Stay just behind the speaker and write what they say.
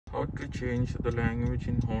how to change the language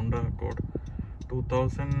in Honda Accord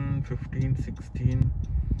 2015, 16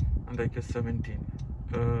 and I guess 17.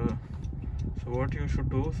 So what you should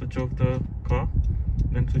do, switch off the car,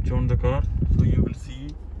 then switch on the car, so you will see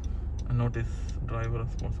a notice driver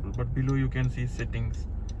responsible, but below you can see settings,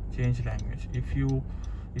 change language. If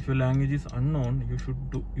your language is unknown,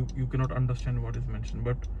 you cannot understand what is mentioned,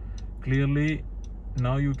 but clearly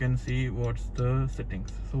now you can see what's the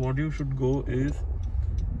settings. So what you should go is,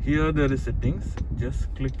 here there is settings,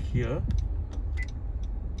 just click here,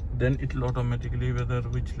 then it will automatically whether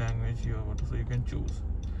which language you want, so you can choose.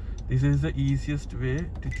 This is the easiest way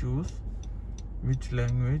to choose which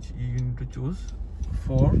language you need to choose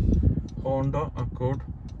for Honda Accord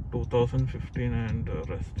 2015 and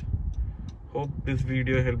rest. Hope this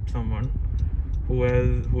video helped someone who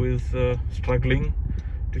is struggling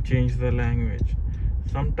to change the language.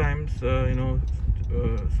 Sometimes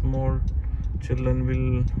small children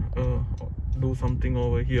will do something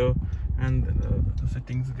over here and the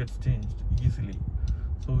settings gets changed easily,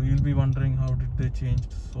 so you'll be wondering how did they change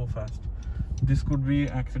so fast. This could be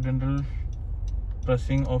accidental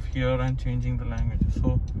pressing of here and changing the language.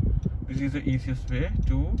 So this is the easiest way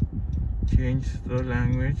to change the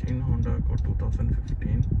language in Honda Accord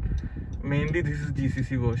 2015. Mainly this is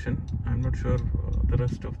GCC version. I'm not sure the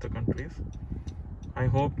rest of the countries. I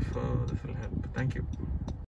hope this will help. Thank you.